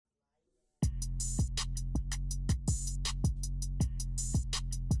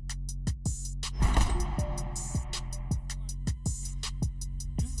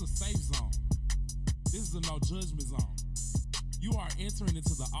is a no judgment zone. You are entering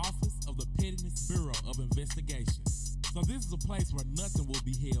into the office of the Pettiness Bureau of Investigation. So this is a place where nothing will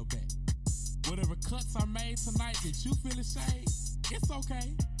be held back. Whatever cuts are made tonight that you feel is shade, it's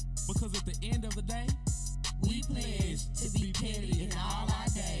okay. Because at the end of the day, we pledge to be petty in all our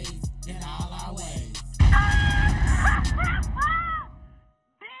days, in all our ways.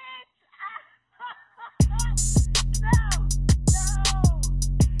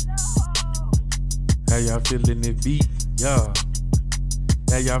 How y'all feeling it beat? Yeah.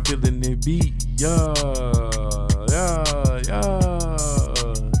 How y'all feeling it beat? Yeah.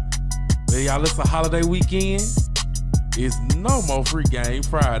 Well, y'all, it's a holiday weekend. It's no more free game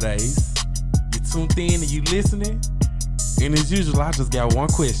Fridays. You tuned in and you listening. And as usual, I just got one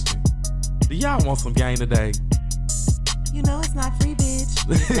question. Do y'all want some game today? You know it's not free, bitch.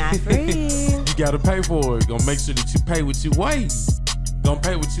 It's not free. You gotta pay for it. Gonna make sure that you pay what you weigh. Gonna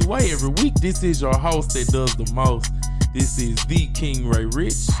pay what you weigh every week. This is your host that does the most. This is the King Ray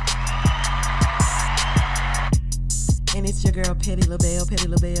Rich. And it's your girl, Petty LaBelle,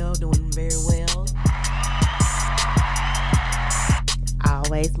 doing very well.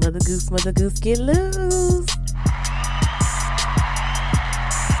 Always mother goose, get loose.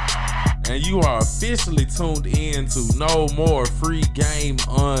 And you are officially tuned in to No More Free Game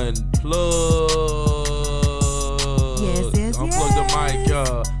Unplugged. Yes. Unplug the mic,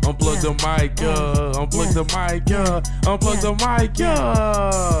 unplug the mic, unplug the mic, unplug the mic,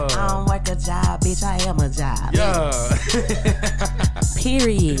 I don't work a job, bitch. I am a job. Yeah.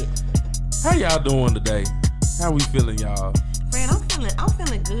 Period. How y'all doing today? How we feeling, y'all? Friend, I'm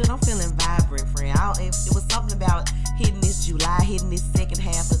feeling good. I'm feeling vibrant, friend. It was something about hitting this July, hitting this second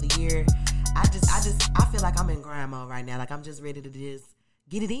half of the year. I feel like I'm in grind mode right now. Like I'm just ready to just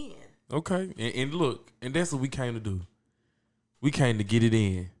get it in. Okay, and look, and that's what we came to do. We came to get it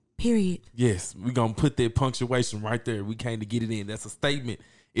in. Period. Yes, we gonna put that punctuation right there. We came to get it in. That's a statement.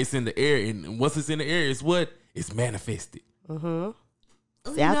 It's in the air, and once it's in the air, it's what? It's manifested. I love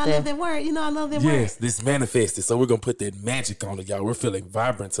that word. I love that word. Yes, this manifested. So we're gonna put that magic on it, y'all. We're feeling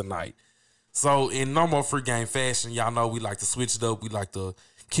vibrant tonight. So in no more free game fashion, y'all know we like to switch it up. We like to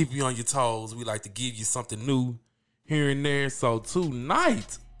keep you on your toes. We like to give you something new here and there. So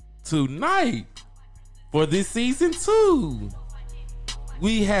tonight, for this season 2,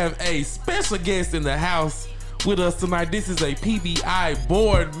 we have a special guest in the house with us tonight. This is a PBI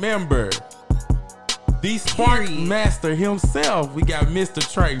board member, the Spark Master himself. We got Mr.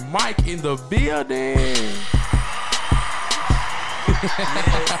 Trey Mike in the building.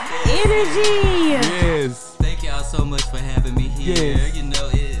 Energy. Yes. Thank y'all so much for having me here. Yes. You know,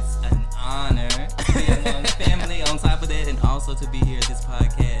 it's an honor to be among family on top of that, and also to be here at this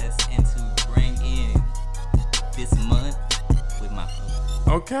podcast and to bring in this month with my folks.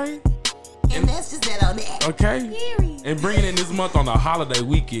 Okay. And that's just that on that. Okay. Period. And bringing in this month on a holiday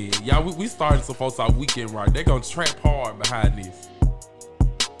weekend. Y'all, we started some folks our weekend right. They're going to trap hard behind this.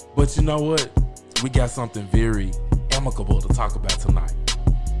 But you know what? We got something very amicable to talk about tonight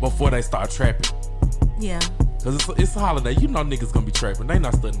before they start trapping. Yeah. Because it's a holiday. You know niggas going to be trapping. They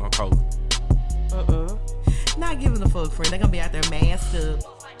not studying on COVID. Not giving a fuck, friend. They're going to be out there masked up,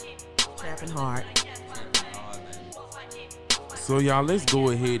 trapping hard. So y'all, let's go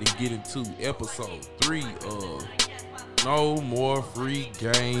ahead and get into episode 3 of No More Free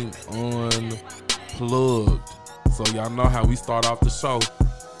Game Unplugged. So y'all know how we start off the show.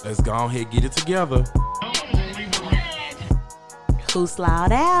 Let's go ahead and get it together. Who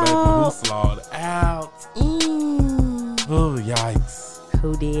slowed out? Baby, who slawed out? Oh, yikes.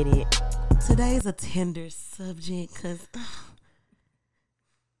 Who did it? Today is a tender subject because,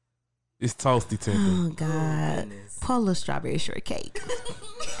 It's toasty tender. oh, God. Polar strawberry shortcake.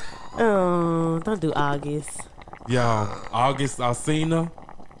 Oh, don't do August. Y'all, August Alsina,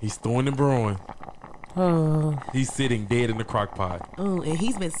 he's stewing and brewing. Oh, He's sitting dead in the crock pot. Oh, and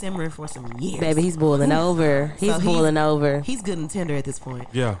he's been simmering for some years. baby, he's boiling over. He's So boiling over. He's good and tender at this point.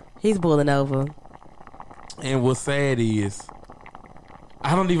 Yeah. He's boiling over. And what's sad is,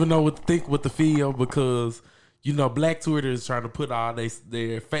 I don't even know what to think, what to feel, because, you know, Black Twitter is trying to put all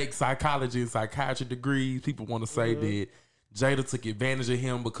their fake psychology and psychiatry degrees. People want to say that Jada took advantage of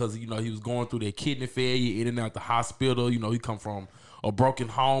him because, you know, he was going through that kidney failure, in and out the hospital. You know, he come from a broken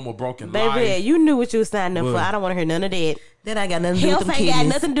home, a broken life. Baby, you knew what you was signing up for. But- I don't want to hear none of that. That ain't got nothing to do with Health them ain't got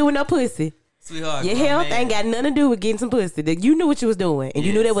kidneys. nothing to do with no pussy. Sweetheart, Your grown health man. ain't got nothing to do with getting some pussy. You knew what you was doing, and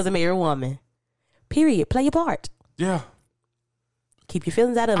you knew that was a married woman. Period. Play your part. Yeah. Keep your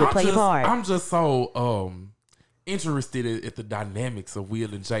feelings out of it. Play your part. I'm just so interested at the dynamics of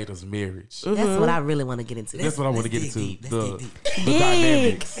Will and Jada's marriage. That's what I really want to get into. That's what I want to get dig into. deep. Let's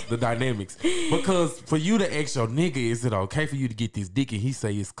dig deep. The dynamics. Because for you to ask your nigga, is it okay for you to get this dick, and he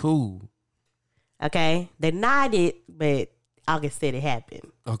say it's cool? Okay, they denied it, but August said it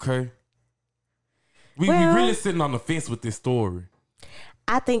happened. Okay. We Well- really sitting on the fence with this story.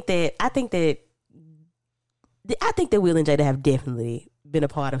 I think that Will and Jada have definitely been a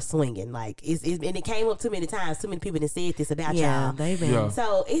part of swinging. Like it's and it came up too many times. Too many people done said this about Yeah, y'all. they've been. Yeah.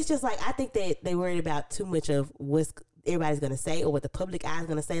 So it's just like I think that they worried about too much of what everybody's gonna say or what the public eye's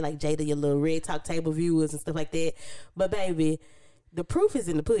gonna say. Like Jada, your little red talk table viewers and stuff like that. But baby, the proof is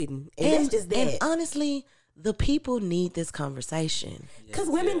in the pudding, and that's just And that. honestly, the people need this conversation. Because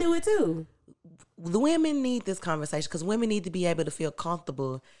women do it too. The women need this conversation because women need to be able to feel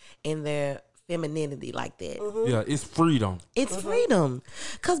comfortable in their femininity like that. Yeah, it's freedom. It's freedom.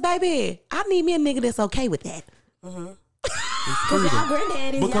 Because, baby, I need me a nigga that's okay with that. Because y'all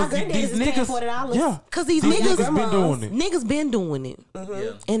granddaddies, Because these is paying niggas, $40. yeah, Because these these niggas, niggas been doing it. Niggas been doing it.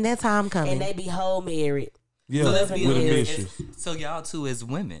 Yeah. And that's how I'm coming. And they be whole married. Yeah, So let's be with a honest. mission. So y'all two as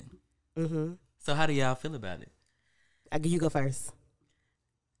women. So how do y'all feel about it? You go first.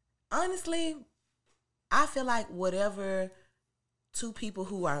 Honestly, I feel like whatever two people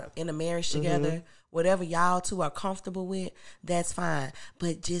who are in a marriage together, whatever y'all two are comfortable with, that's fine.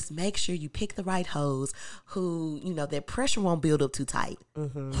 But just make sure you pick the right hoes who, you know, their pressure won't build up too tight.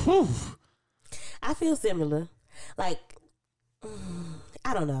 Whew. I feel similar. Like,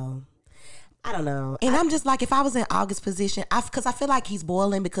 I don't know. And I'm just like, if I was in August's position, because I feel like he's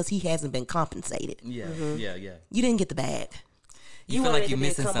boiling because he hasn't been compensated. Yeah, yeah. You didn't get the bag. You You feel wanted like it you're to be a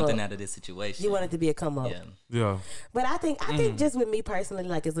missing come something up. out of this situation. You want it to be a come up. Yeah. Yeah. But I think just with me personally,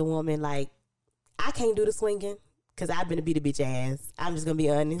 like as a woman, like I can't do the swinging because I've been to beat a bitch ass. I'm just gonna be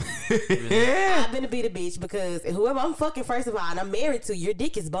honest. I've been to beat a bitch because whoever I'm fucking, first of all, and I'm married to, your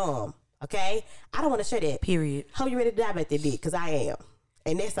dick is bomb. Okay, I don't want to share that. Period. How you ready to die about that dick? Because I am,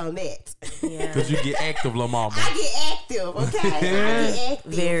 and that's on that. Yeah. Because you get active, La Mama. I get active. Okay, I get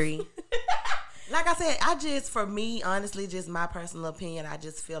active. Very. Like I said, for me, honestly, just my personal opinion, I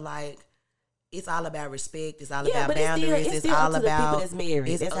just feel like it's all about respect. It's all Yeah, about but boundaries. it's still all up to the people about that's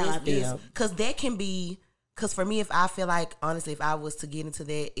married. That's how I feel. Because that can be. Because for me, if I feel like, honestly, if I was to get into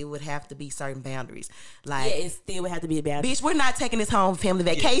that, it would have to be certain boundaries. Like, Yeah, it still would have to be a boundary. bitch, we're not taking this home family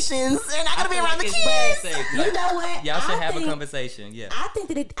vacations. They're not going to be feel around like the it's kids. safe. You know what? Y'all should I have a think- conversation. Yeah. I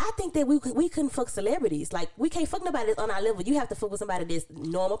think that we couldn't fuck celebrities. Like we can't fuck nobody that's on our level. You have to fuck with somebody that's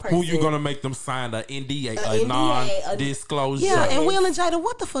normal person. Who you gonna make them sign a NDA, A a NDA, non-disclosure? Yeah, Yes. and Will and Jada,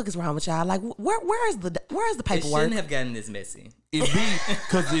 what the fuck is wrong with y'all? Like, where's the It paperwork? shouldn't have gotten this messy. It be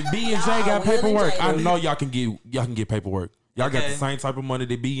because if B and J Y'all, got Will and paperwork, I Jada. know y'all can get paperwork. Y'all got Okay. the same type of money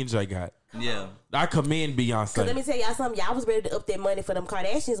that B and J got. Yeah. I commend Cause let me Beyonce. tell y'all something. Y'all was ready to up their money for them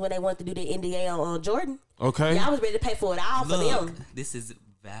Kardashians when they wanted to do the NDA on Jordan. Okay, Y'all was ready to pay for it all for Look, them. this is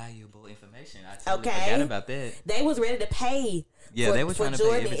valuable information. I totally Okay. forgot about that. They was ready to pay. Yeah, for, they were for trying to pay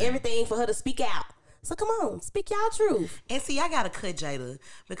Jordan and everything. everything for her to speak out. So come on, speak y'all truth. And see, I gotta cut Jada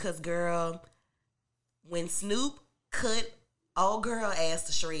because, girl, when Snoop cut old girl ass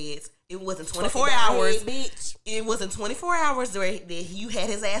to shreds, it wasn't 24 Fucking hours. bad bitch. It wasn't 24 hours where you had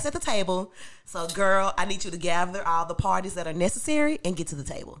his ass at the table. So, girl, I need you to gather all the parties that are necessary and get to the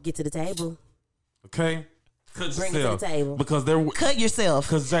table. Get to the table. okay. Cut Bring it to the yourself. table. Because they're Cut yourself.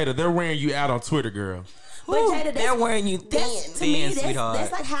 Jada, they're wearing you out on Twitter, girl. But Jada, They're that's, wearing you that's thin. to me. Thin, sweetheart.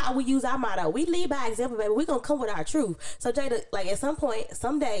 That's like how we use our motto. We lead by example, baby. We gonna come with our truth. So Jada, like at some point,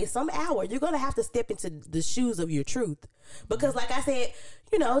 someday, some hour, you're gonna have to step into the shoes of your truth. Because, like I said,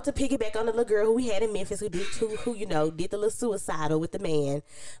 you know, to piggyback on the little girl who we had in Memphis who you know did the little suicidal with the man,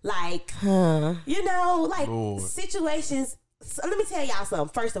 like you know, like Lord. situations. So let me tell y'all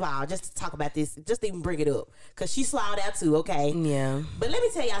something. First of all, just to talk about this, just even bring it up, cause she slowed out too. Okay. Yeah. But let me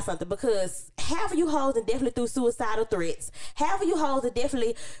tell y'all something, because half of you hoes and definitely threw suicidal threats. Half of you hoes and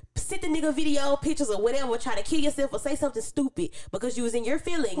definitely sent the nigga video, pictures or whatever, try to kill yourself or say something stupid because you was in your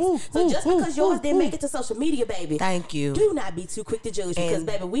feelings. So just because yours didn't make it to social media, baby. Thank you. Do not be too quick to judge because, And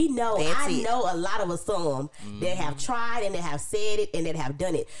baby, we know, that's I it. know a lot of us some that have tried and that have said it and that have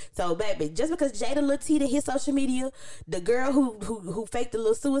done it. So, baby, just because Jada Lil T did his social media, the girl who faked the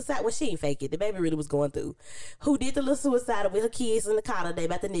little suicide, well, she ain't fake it. The baby really was going through. Who did the little suicide with her kids in the car today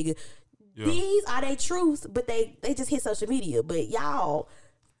about the nigga. Yeah. These are they truths, but they just hit social media. But y'all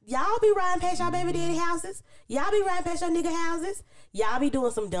be riding past y'all baby daddy houses. Y'all be riding past your nigga houses. Y'all be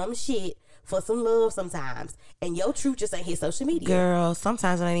doing some dumb shit for some love sometimes. And your truth just ain't hit social media. Girl,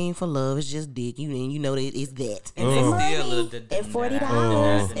 sometimes it ain't even for love. It's just dick. You know that it's that. And they Oh. still Money look and $40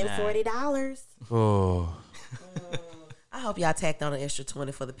 Oh. and $40. Oh, I hope y'all tacked on an extra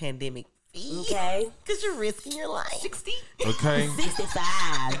 20 for the pandemic. Okay. Because you're risking your life. 60. Okay.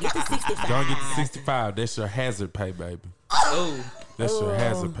 65. Get the 65. Don't get the 65. That's your hazard pay, baby. Oh, That's your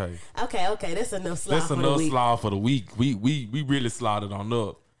hazard pay. Okay. That's enough slaw That's for the enough week. slaw for the week. We really slaughtered on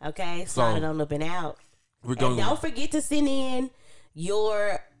up. Okay, slide it on up and out. We're And going. don't forget to send in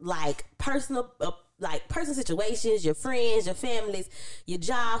your personal situations, your friends, your families, your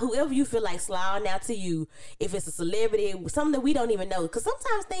job, whoever you feel like sliding out to you. If it's a celebrity, something that we don't even know, because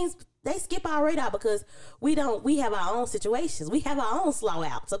sometimes things they skip our radar because we have our own situations, we have our own slaw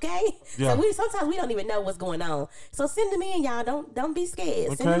outs. Okay, Yeah. so sometimes we don't even know what's going on. So send them in, y'all. Don't be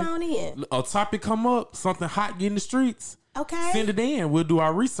scared. Send them on in. A topic come up, something hot in the streets. Okay, Send it in. We'll do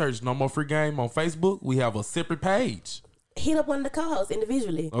our research. No More Free Game on Facebook. We have a separate page. hit up one of the co-hosts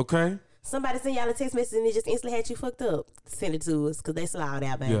individually. Okay. Somebody send y'all a text message and it just instantly had you fucked up. Send it to us because they slide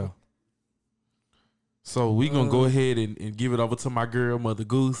out, baby. Yeah. So we gonna go ahead and give it over to my girl, Mother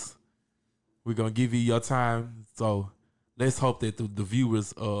Goose. We're gonna give you your time. So let's hope that the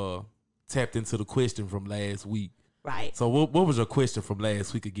viewers tapped into the question from last week. Right. So what was your question from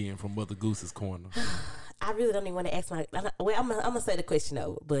last week again from Mother Goose's corner? I really don't even want to ask well, I'm gonna say the question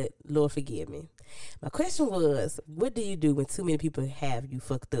over, but Lord forgive me. My question was, what do you do when too many people have you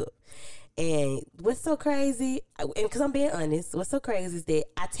fucked up? And what's so crazy, and because I'm being honest, what's so crazy is that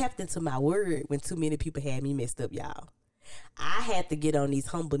I tapped into my word when too many people had me messed up, y'all. I had to get on these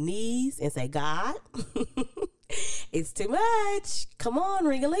humble knees and say, God, it's too much. Come on,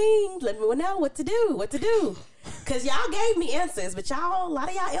 ring-a-ling. Let me know what to do. Because y'all gave me answers, but a lot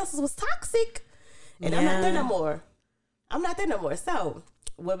of y'all answers was toxic. And I'm not there no more. So,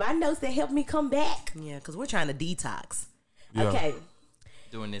 with my notes that helped me come back. Yeah, because we're trying to detox. Yeah. Okay.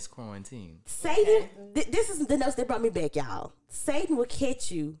 during this quarantine. Satan, this is the notes that brought me back, y'all. Satan will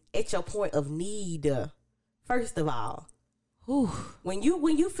catch you at your point of need. First of all, when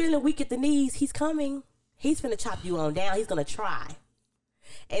you feeling weak at the knees, he's coming. He's finna chop you on down. He's gonna try.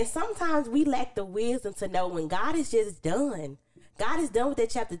 And sometimes we lack the wisdom to know when God is just done. God is done with that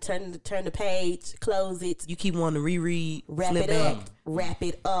chapter. Turn the page, close it, You keep wanting to reread, wrap flip it back, up, wrap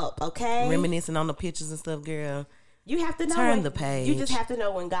it up. Okay, reminiscing on the pictures and stuff, girl. you have to know. Turn when, the page. You just have to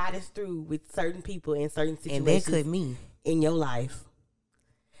know when God is through with certain people in certain And situations. that could me. In your life.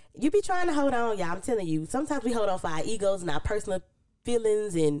 You be trying to hold on, y'all. I'm telling you. Sometimes we hold on for our egos and our personal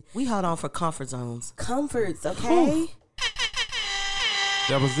feelings and We hold on for comfort zones. comforts, okay?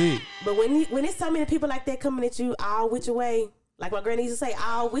 That was it. But when it's so many people like that coming at you all which way, like my granny used to say,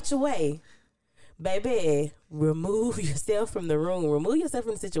 all which way, baby, remove yourself from the room. Remove yourself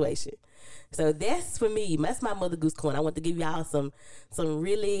from the situation. So that's for me. That's my Mother Goose Corner. I want to give y'all some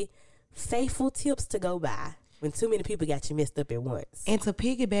really faithful tips to go by when too many people got you messed up at once. And to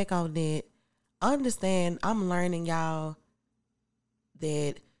piggyback on that, understand I'm learning, y'all,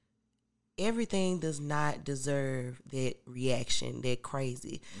 that everything does not deserve that reaction, that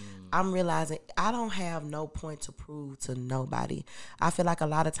crazy. I'm realizing I don't have no point to prove to nobody. I feel like a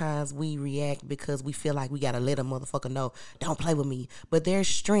lot of times we react because we feel like we got to let a motherfucker know, don't play with me. But there's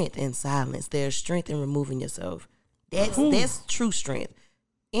strength in silence. There's strength in removing yourself. That's true strength.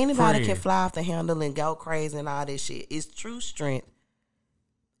 Anybody can Friend. fly off the handle and go crazy and all this shit. It's true strength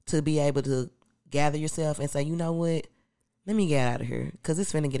to be able to gather yourself and say, you know what? Let me get out of here because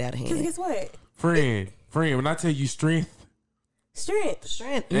it's finna get out of Because hand. guess what? Friend, when I tell you strength, Strength.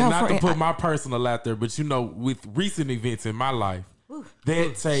 Strength. and No, not friend, to put my personal out there, but you know, with recent events in my life,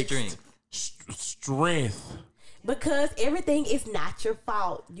 that takes Strength. strength. Because everything is not your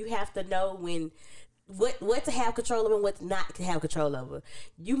fault. You have to know when what to have control of and what not to have control over.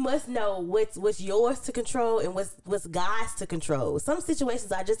 You must know what's yours to control and what's God's to control. Some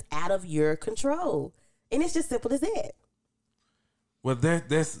situations are just out of your control. And it's just simple as that. Well,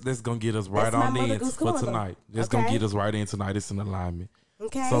 that's gonna get us right That's my on Mother in Goose for Corner. tonight. That's Okay. gonna get us right in tonight. It's in alignment.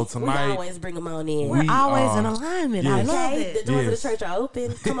 Okay? So tonight- we always bring them on in. We're We always are- in alignment. I yes. love Okay? it. The doors Yes. of the church are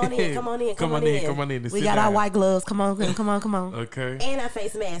open. Come on in, come on in, come on in. Come on in. and We sit got our down. white gloves. Come on, come on. Okay. And our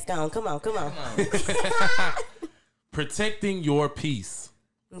face mask on. Come on. Protecting your peace.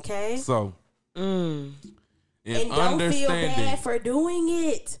 Okay? So, And don't feel bad for doing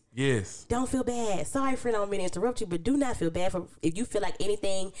it. Yes. Don't feel bad. Sorry for not meaning to interrupt you, but do not feel bad for if you feel like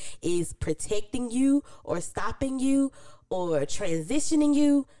anything is protecting you or stopping you or transitioning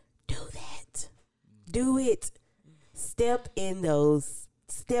you. Do that. Do it. Step in those.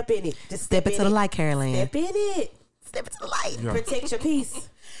 Step in it. Just Step into in the it. light, Caroline. Step in it. Step into the light. Yeah. Protect your peace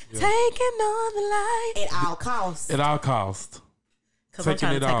Taking on the light. at all costs. At all cost. Because I'm Taking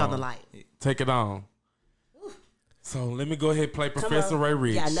trying it to take on. on the light. Take it on. So let me go ahead and play Come Professor on. Ray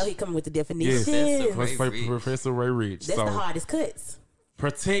Rich. Yeah, I know he coming with the definition. Yes. Professor Let's Ray play Rich. Professor Ray Rich. That's So the hardest cuts.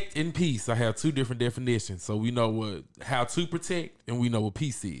 protect and peace. I have two different definitions. So we know how to protect and we know what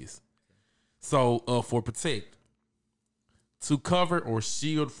peace is. So for protect, to cover or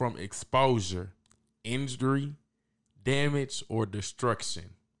shield from exposure, injury, damage, or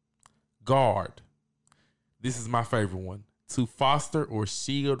destruction. Guard. This is my favorite one. To foster or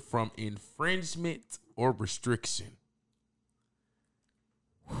shield from infringement or restriction.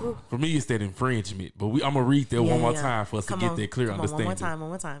 For me, it's that infringement, but I'm gonna read that one more time for us to get that clear understanding. One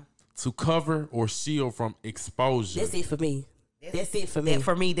more time. To cover or shield from exposure. That's it for me. That's it for me.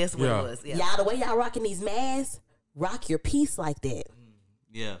 For me, that's what Yeah. it was. Yeah. Y'all, the way y'all rocking these masks, rock your peace like that.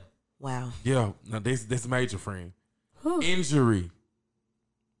 Yeah. Wow. Yeah, now this major, friend. Injury.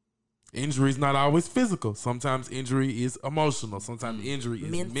 Injury is not always physical. Sometimes injury is emotional. Sometimes injury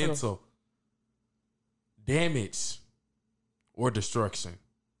is mental. Damage or destruction.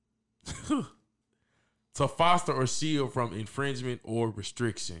 To foster or shield from infringement or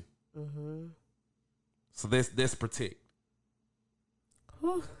restriction. Mm-hmm. So that's protect.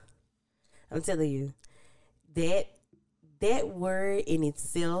 Whew. I'm telling you, that word in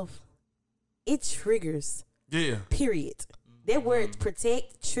itself, it triggers. Yeah. Period. That word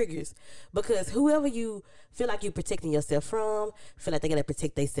protect triggers, because whoever you feel like you're protecting yourself from, feel like they gotta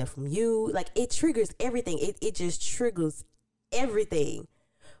protect themselves from you. Like, it triggers everything. It just triggers everything.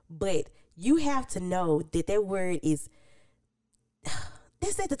 But you have to know that word is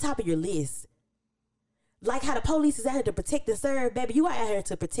that's at the top of your list. Like how the police is out here to protect and serve, baby. You are out here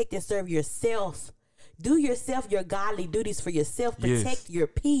to protect and serve yourself. Do yourself your godly duties for yourself. Protect your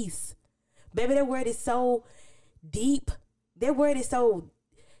peace. Baby, that word is so deep. That word is so,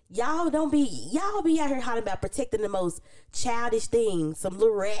 y'all be out here hollering about protecting the most childish things. Some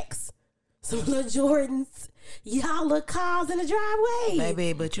little racks, some little Jordans. Y'all look cars in the driveway.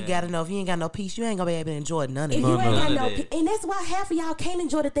 Baby, but you gotta know, if you ain't got no peace, you ain't gonna be able to enjoy none of If it. you ain't got None no of that. and that's why half of y'all can't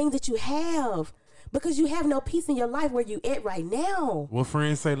enjoy the things that you have. Because you have no peace in your life where you at right now. What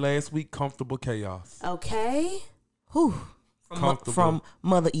friends say last week? Comfortable chaos. Okay? Whew. Comfortable. From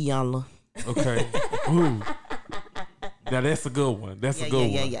Mother Iyanla. Okay. Ooh. Now that's a good one. That's a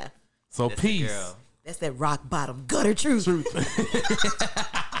good one. Yeah. So That's the peace. girl. That's that rock bottom gutter truth.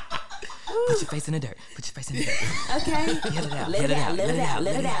 Put your face in the dirt. Put your face in the dirt. Okay? Let it out. Let it out. Let it out.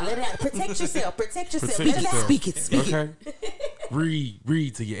 Let it out. Let it out. Protect yourself. Protect yourself. Protect Let it out. yourself. Speak it. Speak it. Okay.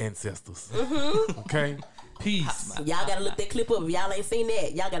 Read to your ancestors. Okay. Peace. Y'all gotta look that clip up. If y'all ain't seen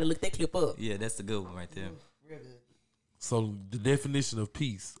that, y'all gotta look that clip up. Yeah, that's the good one right there. So the definition of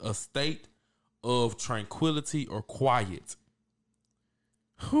peace: a state of tranquility or quiet.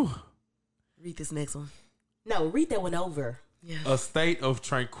 Whew. Read this next one. No, read that one over. A state of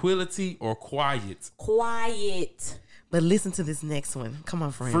tranquility or quiet. Quiet. But listen to this next one. Come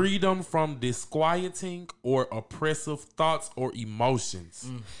on, friend. Freedom from disquieting or oppressive thoughts or emotions.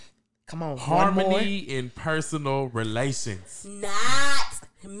 Come on. Harmony in personal relations. Not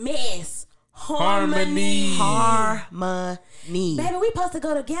mess. Harmony. Harmony. Baby, we supposed to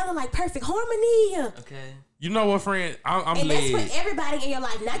go together like perfect harmony. Okay. You know what, friend? I'm And that's led. for everybody in your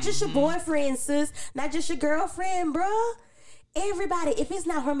life, not just your boyfriend, sis, not just your girlfriend, bruh. Everybody. If it's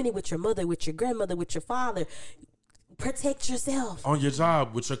not harmony with your mother, with your grandmother, with your father, protect yourself. On your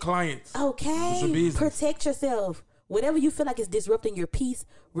job, with your clients. Okay? With your business. Protect yourself. Whatever you feel like is disrupting your peace,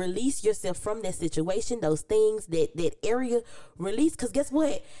 release yourself from that situation, those things, that area. Release, because guess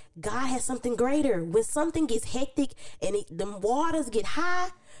what? God has something greater. When something gets hectic and the waters get high,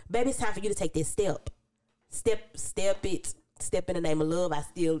 baby, it's time for you to take that step. Step it. Step in the name of love.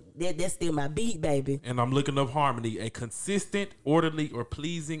 That's still my beat, baby. And I'm looking up harmony, a consistent, orderly, or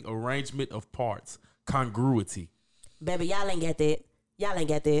pleasing arrangement of parts. Congruity. Baby, y'all ain't got that. Y'all ain't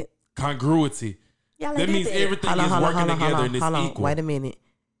got that. Congruity. Y'all ain't That got means that. everything is working together and it's equal. Wait a minute.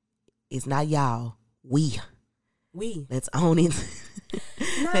 It's not y'all. We. We. Let's own it.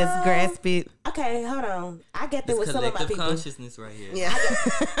 No. Let's grasp it. Okay, hold on. I got that It's with some of my collective people. consciousness right here. Yeah.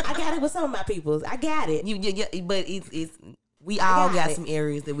 I got it with some of my people. I got it. But it's we all got got it. some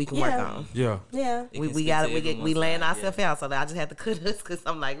areas that we can work Yeah. on. Yeah. Yeah. It We can got speak to we everyone's laying side, ourselves out, so I just have to cut us because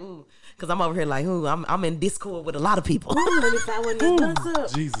I'm like, ooh, because I'm over here like, ooh, I'm in discord with a lot of people. Ooh, let me find one of these blunts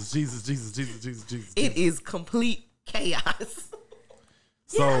up. Jesus. It is complete chaos.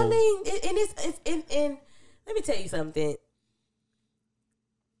 So, Yeah, I mean, and it's and let me tell you something.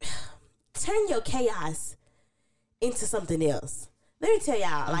 Turn your chaos into something else. Let me tell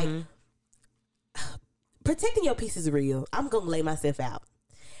y'all, like, protecting your peace is real. I'm gonna lay myself out.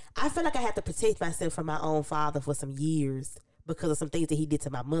 I feel like I have to protect myself from my own father for some years because of some things that he did to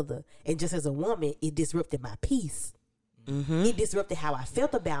my mother, and just as a woman, it disrupted my peace. It disrupted how I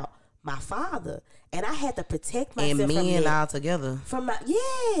felt about my father, and I had to protect myself And from men that. all together. From my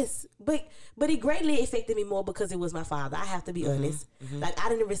but it greatly affected me more because it was my father. I have to be honest. Like I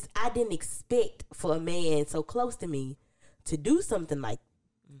didn't expect for a man so close to me to do something like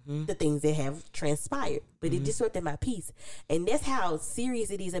the things that have transpired. But it disrupted my peace, and that's how serious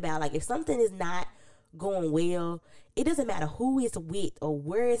it is about. Like if something is not going well, it doesn't matter who it's with or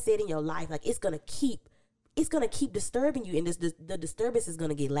where it's at in your life. Like it's gonna keep disturbing you, and the disturbance is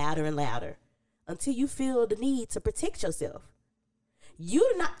gonna get louder and louder until you feel the need to protect yourself.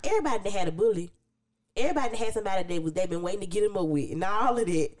 Everybody that had a bully. Everybody that had somebody they've been waiting to get him up with, and all of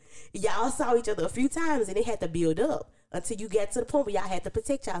that. Y'all saw each other a few times, and it had to build up until you got to the point where y'all had to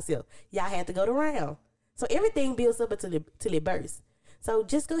protect yourself. Y'all had to go the round. So everything builds up until it bursts. So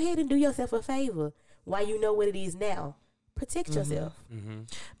just go ahead and do yourself a favor while you know what it is now. Protect yourself.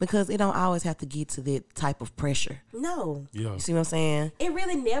 Because it don't always have to get to that type of pressure. No, Yeah. You see what I'm saying? it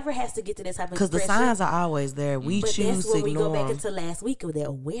really never has to get to this type of Because the pressure. signs are always there. We But choose that's to when we go ignore back them. into last week of the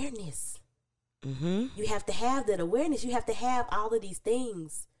awareness. Mm-hmm. You have to have that awareness. You have to have all of these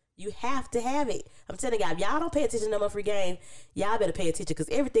things. You have to have it. I'm telling y'all, if y'all don't pay attention to my free game, y'all better pay attention because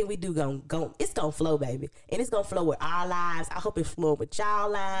everything we do it's gonna flow, baby, and it's gonna flow with our lives. I hope it flow with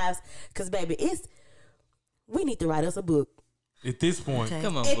y'all lives, because baby, we need to write us a book At this point, Okay.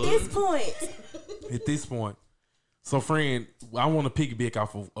 Come on, at boo. this point. So, friend, I want to piggyback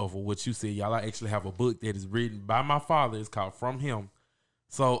off of what you said. Y'all, I actually have a book that is written by my father. It's called From Him.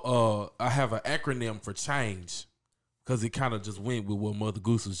 So, I have an acronym for change because it kind of just went with what Mother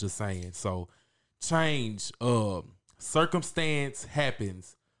Goose was just saying. So, change, circumstance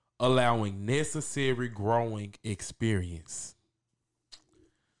happens, allowing necessary growing experience.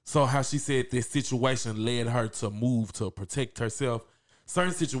 So, how she said this situation led her to move to protect herself.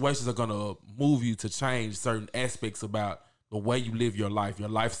 Certain situations are going to move you to change certain aspects about the way you live your life, your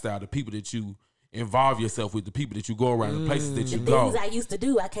lifestyle, the people that you involve yourself with, the people that you go around, the places that you The go. things I used to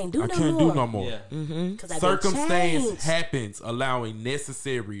do, I can't do I no can't more. do no more. Yeah. 'Cause I've been Circumstance changed. happens, allowing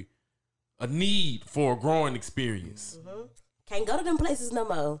a need for a growing experience. Can't go to them places no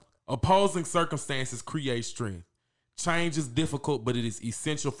more. Opposing circumstances create strength. Change is difficult, but it is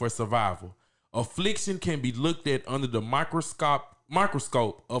essential for survival. Affliction can be looked at under the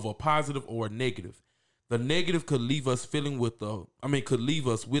microscope of a positive or a negative. The negative could leave us with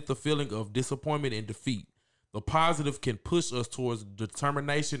the feeling of disappointment and defeat. The positive can push us towards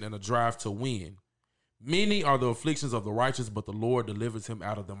determination and a drive to win. Many are the afflictions of the righteous, but the Lord delivers him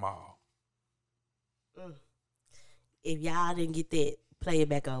out of them all. If y'all didn't get that, play it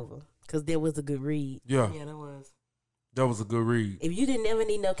back over, because that was a good read. Yeah, Yeah, that was. that was a good read. If you didn't ever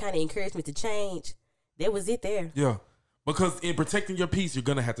need no kind of encouragement to change, that was it there. Yeah, because in protecting your peace, you're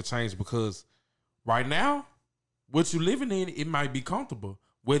gonna have to change because right now, what you're living in, it might be comfortable.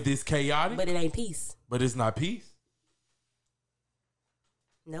 Whether it's chaotic, But it ain't peace. but it's not peace.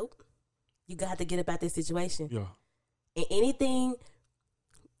 Nope. You got to get up out this situation. Yeah, And anything,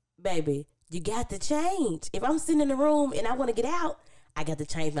 baby, you got to change. If I'm sitting in the room and I want to get out, I got to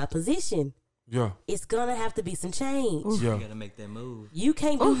change my position. yeah, It's going to have to be some change. yeah. You gotta make that move. You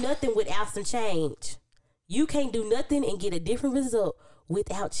can't do nothing without some change. You can't do nothing and get a different result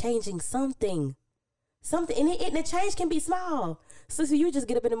without changing something. And the change can be small. So you just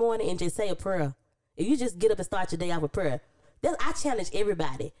get up in the morning and just say a prayer. If you just get up and start your day off with prayer, I challenge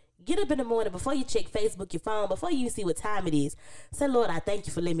everybody. Get up in the morning before you check Facebook, your phone, before you even see what time it is. Say, Lord, I thank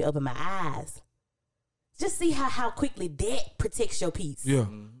you for letting me open my eyes. Just see how quickly that protects your peace. Yeah,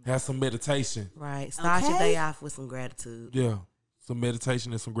 have some meditation. Right. Start your Okay. day off with some gratitude. Yeah, some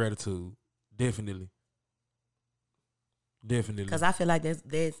meditation and some gratitude. Definitely. Because I feel like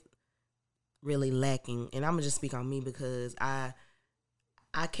that's really lacking. And I'm going to just speak on me because I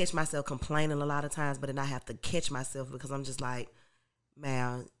catch myself complaining a lot of times, but then I have to catch myself because I'm just like,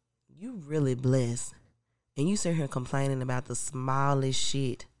 man, you really blessed. And you sit here complaining about the smallest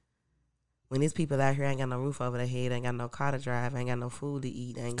shit. When there's people out here ain't got no roof over their head, ain't got no car to drive, ain't got no food to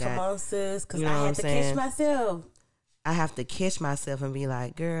eat, ain't Come got. on, sis, because You know I what had I'm to saying? catch myself. I have to catch myself and be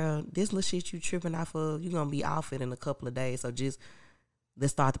like, girl, this little shit you tripping off of, you gonna be off it in a couple of days. So just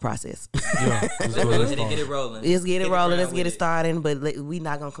let's start the process. Yeah, Let's go ahead and get it rolling. Let's get it rolling. around Let's get with it started. But we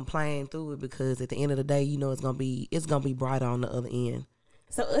not gonna complain through it because at the end of the day, you know it's gonna be brighter on the other end.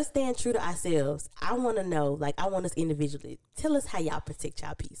 So us staying true to ourselves, I want to know, I want us individually. Tell us how y'all protect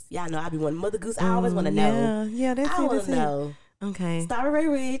y'all peace. Y'all know I be wanting Mother Goose. I always want to know. Yeah, that's I it. want That's to know. it. Okay. Starry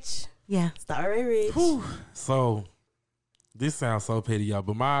Rich. Yeah. Starry Rich. So this sounds so petty, y'all,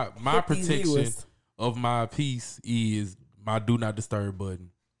 but my Hit these protection viewers. of my peace is my do not disturb button.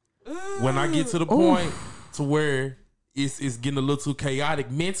 When I get to the point to where it's getting a little too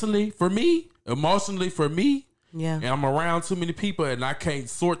chaotic mentally for me, emotionally for me. Yeah. And I'm around too many people and I can't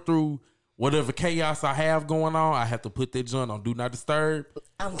sort through whatever chaos I have going on. I have to put that joint on Do Not Disturb.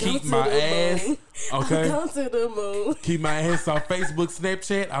 I'm Keep going my to the ass. moon. Okay. I'm going to the moon. Keep my ass on Facebook,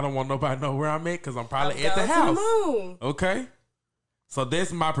 Snapchat. I don't want nobody to know where I'm at because I'm probably at the Going to house. moon. Okay. So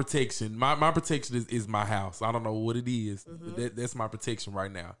that's my protection. My protection is my house. I don't know what it is. But that's my protection right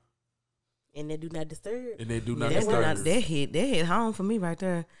now. And they do not disturb. And they Do Not That Disturb. hit home for me right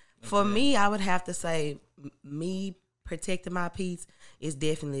there. For me, I would have to say me protecting my peace is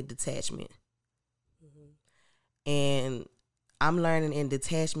definitely detachment. And I'm learning in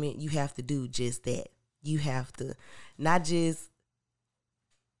detachment, you have to do just that. You have to not just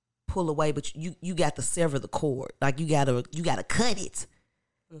pull away, but you got to sever the cord. Like you gotta cut it.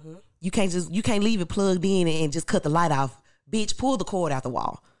 You can't leave it plugged in and just cut the light off. Bitch, pull the cord out the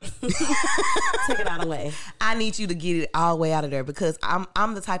wall. Take it out of the way. I need you to get it all the way out of there because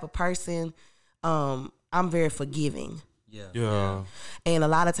I'm the type of person, I'm very forgiving. Yeah. And a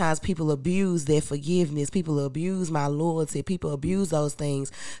lot of times people abuse their forgiveness. People abuse my loyalty. People abuse those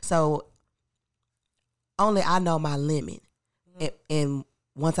things. So only I know my limit. And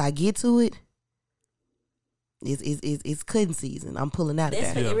once I get to it, it's cutting season. I'm pulling out of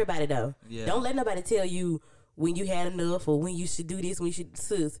That's there. for everybody though. Yeah. Don't let nobody tell you when you had enough or when you should do this, when you should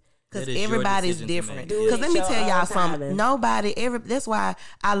sis. Because That is your everybody's decision to different. make. Do Because it let me your tell own y'all something. timing. That's why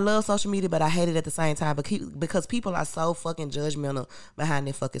I love social media, but I hate it at the same time. Because people are so fucking judgmental behind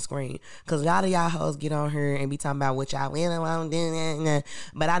their fucking screen. Because a lot of y'all hoes get on here and be talking about what y'all win and doing.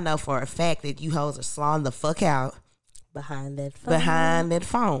 But I know for a fact that you hoes are slawing the fuck out Behind that phone. behind that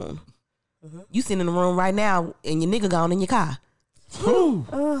phone. You sitting in the room right now and your nigga gone in your car.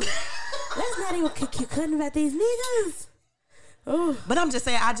 Let's not even keep cutting about these niggas. But I'm just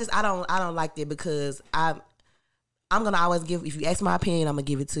saying, I don't like that because I'm gonna always give. If you ask my opinion, I'm gonna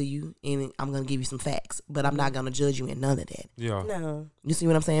give it to you, and I'm gonna give you some facts. But I'm not gonna judge you in none of that. Yeah. No. You see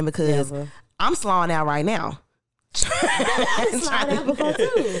what I'm saying? Because Never. I'm slowing out right now. I slide out before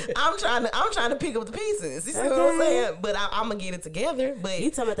too. I'm trying to pick up the pieces. You see what I'm saying? But I'm gonna get it together. But You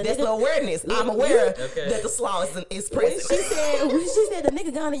talking about the that's nigga- the awareness. I'm aware that the slaw is When present. she said the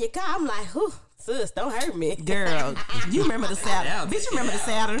nigga gone in your car, I'm like, whew, sis, don't hurt me. Girl, you remember the Saturn? Bitch, you remember the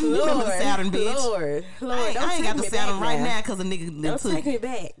Saturn? You remember the Saturn, bitch? Lord, I don't ain't got the take me Saturn back right now because a nigga Don't took. take me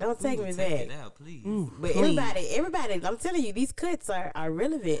back. Don't take me Take it back. out, please. But Everybody, I'm telling you, these cuts are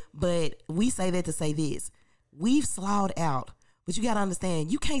relevant. But we say that to say this. We've slowed out. But you got to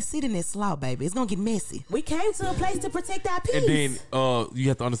understand, you can't sit in that slough, baby. It's going to get messy. We came to a place to protect our peace. And then you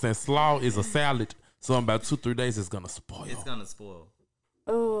have to understand slaw is a salad. So in about 2-3 days it's gonna spoil. It's gonna spoil.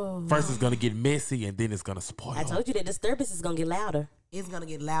 oh, First it's gonna get messy and then it's gonna spoil. I told you that disturbance is gonna get louder. It's going to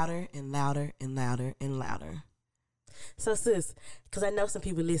get louder and louder and louder and louder. So sis, because I know some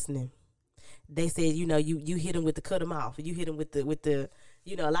people listening, they said you hit them with the cut them off. You hit them with the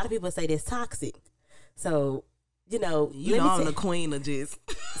a lot of people say that's toxic. So I'm the queen of just.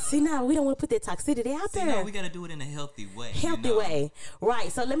 see now we don't want to put that toxicity out See, there. no, we gotta do it in a healthy way. Healthy way,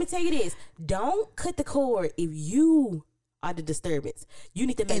 right? So let me tell you this: don't cut the cord if you are the disturbance. You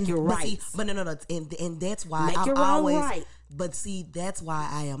need to make your but see, rights. but no, and that's why Make I'm your wrong always. right. But see, that's why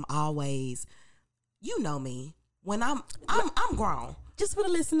I am always. You know me when I'm grown. Just for the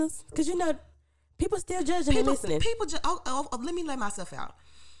listeners, because people still judging and listening. People just. Let me lay myself out.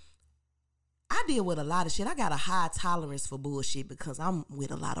 I deal with a lot of shit. I got a high tolerance for bullshit because I'm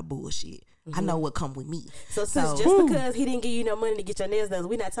with a lot of bullshit. I know what come with me. So sis, just because he didn't give you no money to get your nails done,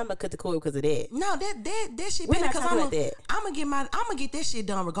 we're not talking about cut the cord because of that. No, that shit. We're not because talking about that. I'm gonna get that shit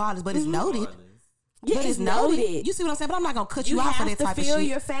done regardless. But it's noted. Yeah, But it's noted. You see what I'm saying? But I'm not gonna cut you, off for that type of fill shit.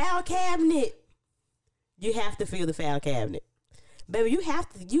 your file cabinet. You have to fill the file cabinet, baby.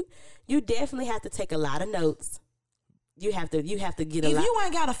 You definitely have to take a lot of notes. You have to get a If lot. you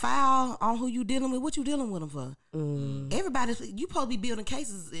ain't got a file on who you dealing with, what you dealing with them for? You supposed to be building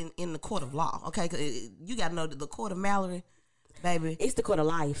cases in the court of law, okay? 'Cause you got to know that the court of Mallory, baby, It's the court of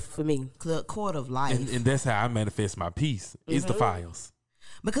life for me. the court of life. and that's how I manifest my peace. Is the files.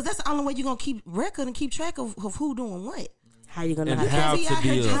 Because that's the only way you're going to keep record and keep track of who doing what. How you gonna And know how be to out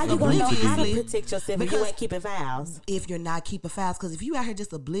here deal. just how you gonna know how to obliviously- protect yourself if you Because- ain't keeping files? If you're not keeping files, because if you out here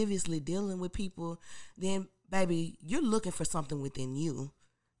just obliviously dealing with people, then baby, you're looking for something within you.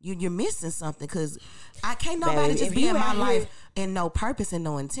 You're missing something because I can't nobody Baby, just if be you in my out here- life and no purpose and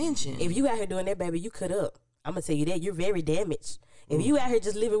no intention. If you out here doing that, baby, you cut up. I'm gonna tell you that you're very damaged. If you out here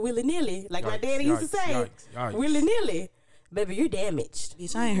just living willy nilly, like my Yikes, daddy used to yikes, say, yikes. willy nilly, baby, you're damaged.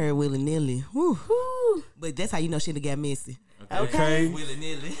 Bitch, I ain't heard willy nilly. Whew. But that's how you know shit got messy. Okay. Willy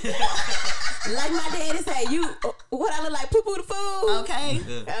nilly. Like my daddy say, What I look like? Poo poo the fool. Okay.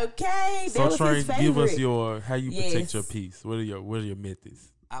 Okay. That So was Trey, his favorite. give us your how you protect Yes. your peace. What are your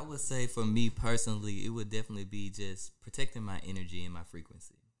methods? I would say for me personally, it would definitely be just protecting my energy and my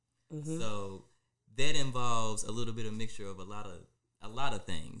frequency. So that involves a little bit of mixture of a lot of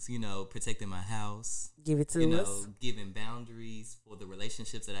things. You know, protecting my house. Give it to You us. know, giving boundaries for the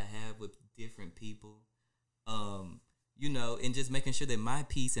relationships that I have with different people. You know, and just making sure that my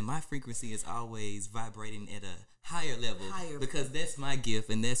peace and my frequency is always vibrating at a higher level, because that's my gift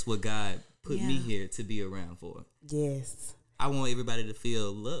and that's what God put me here to be around for. Yes. I want everybody to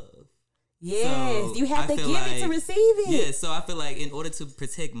feel love. Yes. So, you have I to feel give it to like- receive it. Yeah, so I feel like in order to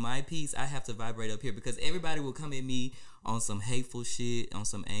protect my peace, I have to vibrate up here, because everybody will come at me on some hateful shit, on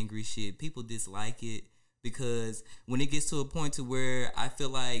some angry shit. People dislike it, because when it gets to a point to where I feel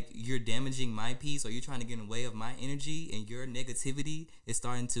like you're damaging my peace or you're trying to get in the way of my energy and your negativity is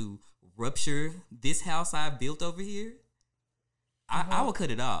starting to rupture this house I built over here, I will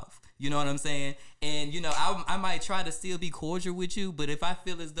cut it off. You know what I'm saying? And, you know, I might try to still be cordial with you, but if I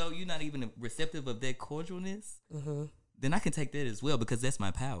feel as though you're not even receptive of that cordialness, then I can take that as well, because that's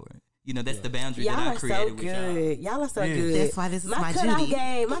my power. You know, that's the boundary Y'all that I are created so with y'all. good. Y'all are so good. That's why this is my cutoff Judy.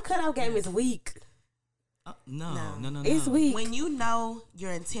 game. My cutoff game is weak. No. It's weak. When you know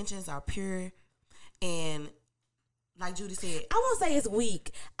your intentions are pure, and like Judy said, I won't say it's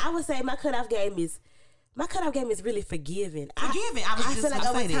weak. I would say my cutoff game is really forgiving. Forgiving. I was just feel like gonna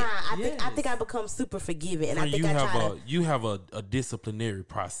over say time, that. I think I become super forgiving, and I think You have a disciplinary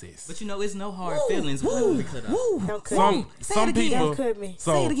process. But you know, it's no hard feelings when we cut off. don't cut Some me. some it again. people. Don't cut me.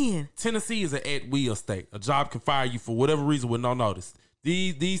 So Say it again. Tennessee is an at will state. A job can fire you for whatever reason with no notice.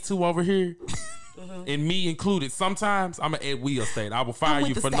 These two over here, and me included. Sometimes I'm an at will state. I will fire with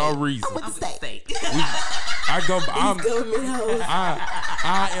you the for state. no reason. I'm with the state. I go. Government hoes.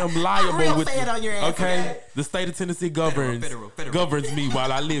 I am liable Real with fed on your ass, okay. The state of Tennessee governs Federal. governs me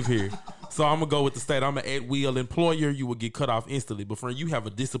while I live here. So I'm gonna go with the state. I'm an at will employer. You will get cut off instantly. But friend, you have a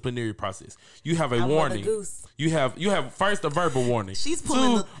disciplinary process. You have a I'm warning. Mother Goose. You have first a verbal warning. She's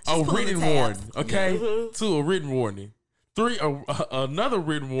pulling a the written tabs. warning. Okay. 2 a written warning. 3 another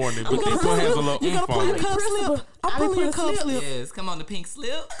written warning. But this one has a little You oomph gotta pull on your it. cup slip. I'm I be pulling your pulling cup slip. slip. Yes, come on, the pink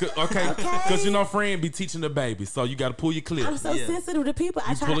slip. Okay, because you know, friend be teaching the baby, so you got to pull your clip. I'm so Yeah. sensitive to people.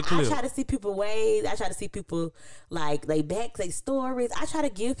 I pull a try clip. to see people ways. I try to see people like they back, they stories. I try to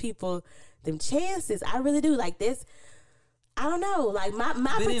give people them chances. I really do. Like this, I don't know. Like my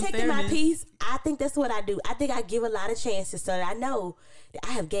But in protecting my fairness- peace. I think that's what I do. I think I give a lot of chances so that I know that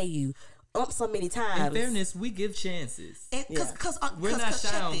I have gave you so many In times. fairness, we give chances. Because We're not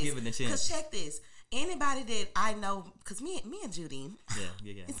shy on giving the chance. Because check this. Anybody that I know, because me and Judy,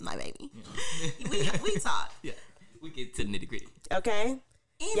 Yeah. it's my baby. we talk. Yeah, we get to the nitty gritty. Okay,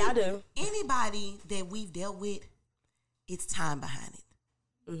 y'all do. Anybody that we've dealt with, it's time behind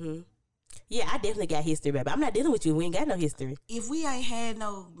it. Yeah, I definitely got history, baby. I'm not dealing with you. We ain't got no history. If we ain't had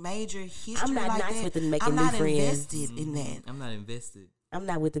no major history, I'm not like nice that, with the making I'm new not friends. invested in that. I'm not invested. I'm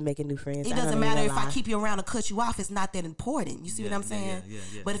not with the making new friends. It I doesn't don't matter even if I lie. keep you around to cut you off. It's not that important. You see what I'm saying? Yeah.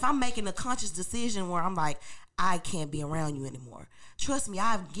 But if I'm making a conscious decision where I'm like, I can't be around you anymore. Trust me,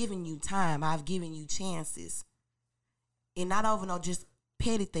 I've given you time. I've given you chances. And not over no just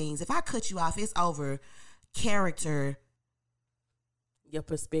petty things. If I cut you off, it's over character, Your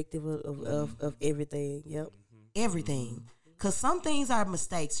perspective of everything. Yep. everything. Because some things are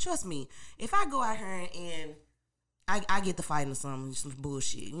mistakes. Trust me. If I go out here and I get to fighting some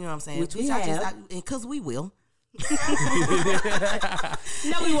bullshit, you know what I'm saying? Which we have. Because we will.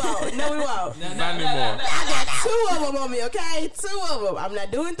 No, we won't. No, we won't. Not anymore. I got 2 of them on me, okay? 2 of them. I'm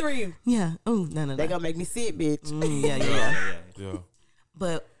not doing 3. Yeah. Oh, no. They gonna make me sit, bitch. Yeah. Yeah.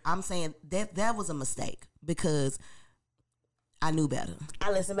 But I'm saying that was a mistake because I knew better.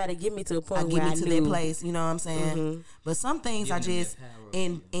 I let somebody get me to a I point get where me I to knew. that place, you know what I'm saying? But some things are Giving them just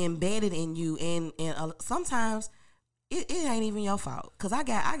that power. embedded in you, and sometimes it ain't even your fault. Cause I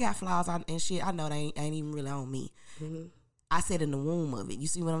got flaws and shit. I know they ain't even really on me. I said in the womb of it. You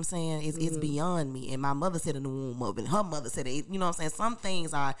see what I'm saying? It's beyond me. And my mother said in the womb of it. And her mother said it. You know what I'm saying? Some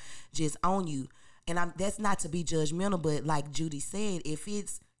things are just on you. And that's not to be judgmental, but like Judy said, if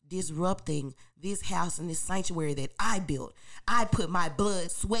it's disrupting this house and this sanctuary that I built, I put my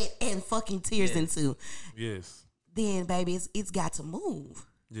blood, sweat, and fucking tears into, Yes. then baby, it's got to move.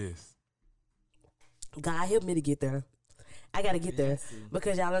 Yes. God help me to get there. I gotta get there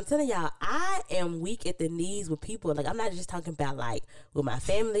because y'all, I'm telling y'all, I am weak at the knees with people. Like, I'm not just talking about like with my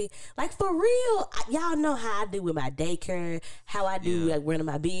family. Like, for real, y'all know how I do with my daycare, how I do like running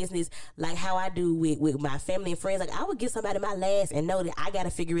my business, like how I do with my family and friends. Like, I would give somebody my last and know that I gotta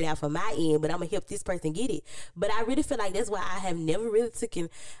figure it out from my end, but I'm gonna help this person get it. But I really feel like that's why I have never really taken.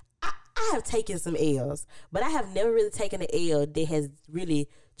 I have taken some L's, but I have never really taken an L that has really,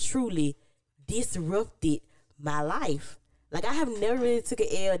 truly disrupted my life. Like, I have never really took an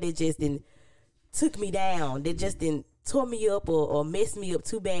L that just didn't took me down, that just didn't tore me up or messed me up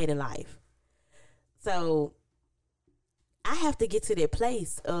too bad in life. So I have to get to that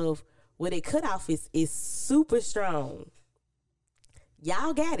place of where the cutoff is super strong.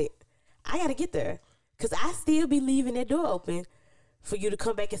 Y'all got it. I got to get there because I still be leaving that door open for you to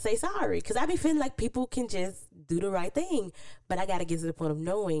come back and say sorry. Because I be feeling like people can just do the right thing. But I got to get to the point of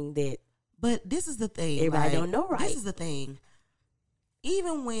knowing that. But this is the thing. Everybody don't know right. This is the thing.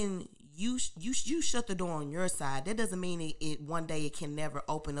 Even when you shut the door on your side, that doesn't mean it one day it can never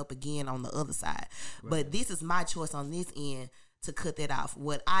open up again on the other side. Right. But this is my choice on this end to cut that off.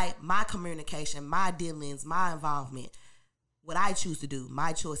 My communication, my dealings, my involvement, what I choose to do,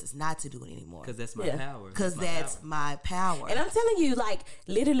 my choice is not to do it anymore. Because that's my power. Because that's my power. And I'm telling you, like,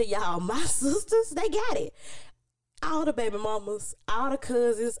 literally, y'all, my sisters, they got it. All the baby mamas, all the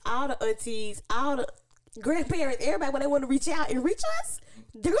cousins, all the aunties, all the grandparents, everybody, when they want to reach out and reach us,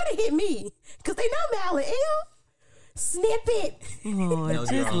 they're going to hit me. Because they know Mal and L. Snip it. Oh,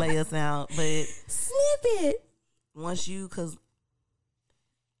 just lay us out. But snip it. Once because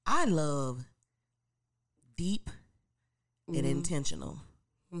I love deep and intentional.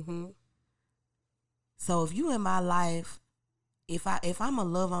 Mm-hmm. So if you in my life, if I'm a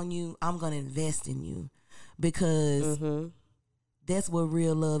love on you, I'm gonna invest in you because that's what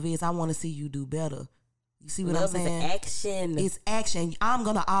real love is. I want to see you do better. You see what love I'm saying? Is action. It's action. I'm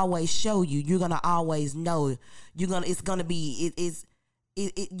gonna always show you. You're gonna always know. You're gonna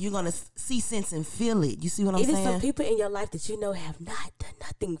see sense and feel it. You see what I'm saying? It is some people in your life that you know have not done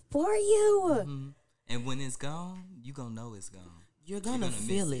nothing for you. Mm-hmm. And when it's gone, you're going to know it's gone. You're going to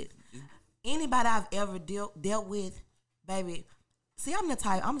feel it. Anybody I've ever dealt with, baby, see, I'm the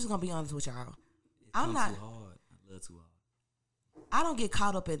type, I'm just going to be honest with y'all. I'm not too hard. I love too hard. I don't get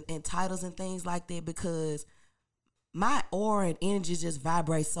caught up in titles and things like that because my aura and energy just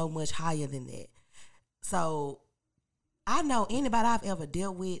vibrates so much higher than that. So I know anybody I've ever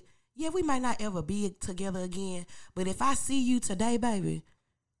dealt with, yeah, we might not ever be together again, but if I see you today, baby,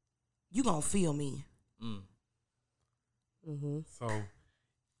 you going to feel me.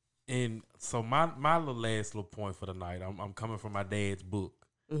 So my little last little point for the night, I'm coming from my dad's book.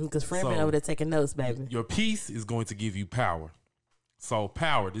 Because Fran been over there taking notes, baby. Your peace is going to give you power. So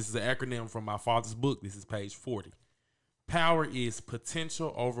power, this is an acronym from my father's book. This is page 40. Power is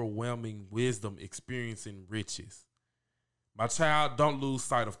potential, overwhelming wisdom, experiencing riches. My child, don't lose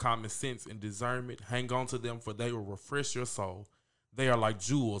sight of common sense and discernment. Hang on to them, for they will refresh your soul. They are like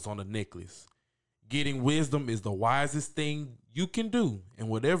jewels on a necklace. Getting wisdom is the wisest thing you can do. And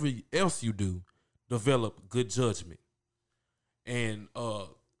whatever else you do, develop good judgment. And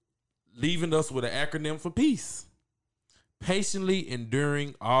leaving us with an acronym for peace. Patiently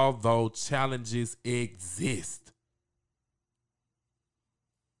enduring although challenges exist.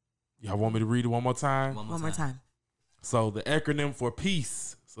 Y'all want me to read it one more time? One more time. So the acronym for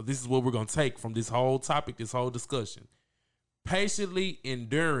peace. So this is what we're going to take from this whole topic, this whole discussion. Patiently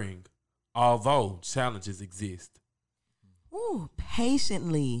enduring although challenges exist. Ooh,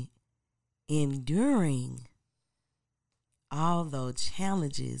 patiently enduring although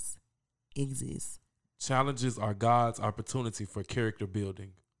challenges exist. Challenges are God's opportunity for character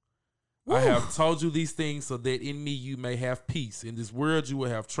building. Ooh. I have told you these things so that in me you may have peace. In this world you will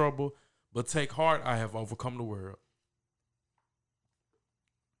have trouble, but take heart, I have overcome the world.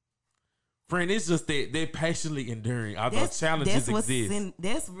 Friend, it's just that they're patiently enduring although challenges exist.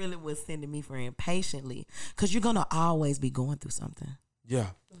 That's really what's sending me, friend, patiently. Because you're going to always be going through something. Yeah.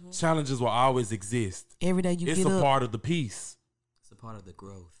 Mm-hmm. Challenges will always exist. Every day you it's get up. It's a part of the peace. It's a part of the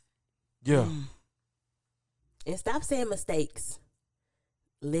growth. Yeah. And stop saying mistakes.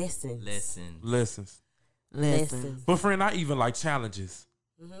 Lessons. But friend, I even like challenges.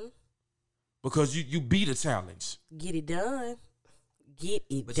 Mm-hmm. Because you beat a challenge. Get it done.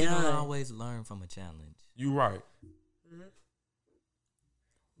 But you don't always learn from a challenge. You right.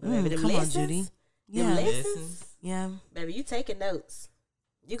 Baby, come on, Judy. Yeah. Lessons. Yeah. Baby, you taking notes.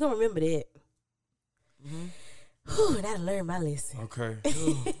 You gonna remember that. Whew, that'll learn my lesson. Okay.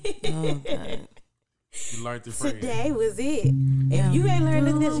 Oh, God. You learned it, friend. Today was it. If you ain't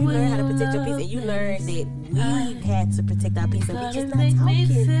learned this, you learned how to protect your peace, and you learned that we had to protect our peace, and we just not talking.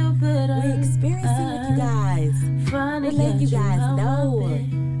 We're experiencing with you guys. We're letting you guys know.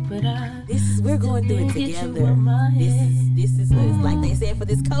 We're going through it together. This is what it's like they said for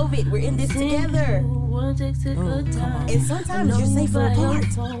this COVID. We're in this together. And sometimes you're safer apart.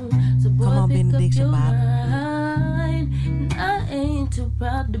 Come on, benediction, Bob. I ain't too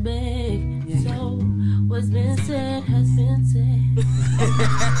proud to beg. So what's been said has been said.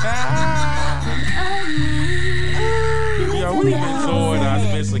 Yo, we enjoyed our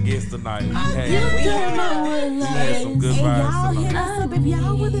special guest tonight. We had some good And y'all vibes hit tonight. us up if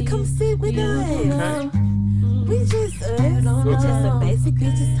y'all want to come sit with us. Okay. We just us. We're just some basic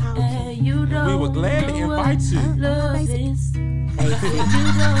bitches talking. We would gladly invite you. Basic. We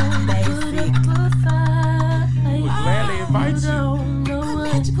would gladly invite you.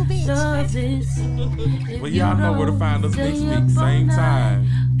 Magical bitch. Well, y'all know where to find us next week, same time.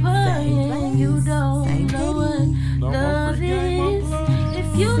 Same place. Same kitty. No more free game. If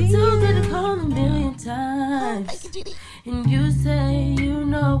you took it a call a million times, and you say you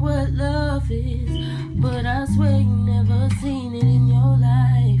know what love is, but I swear you never seen it in your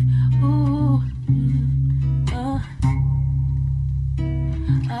life. Ooh,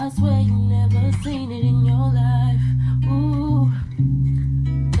 I swear you never seen it in your life. Ooh,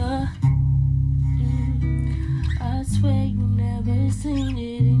 I swear you never seen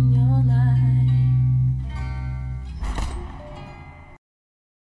it in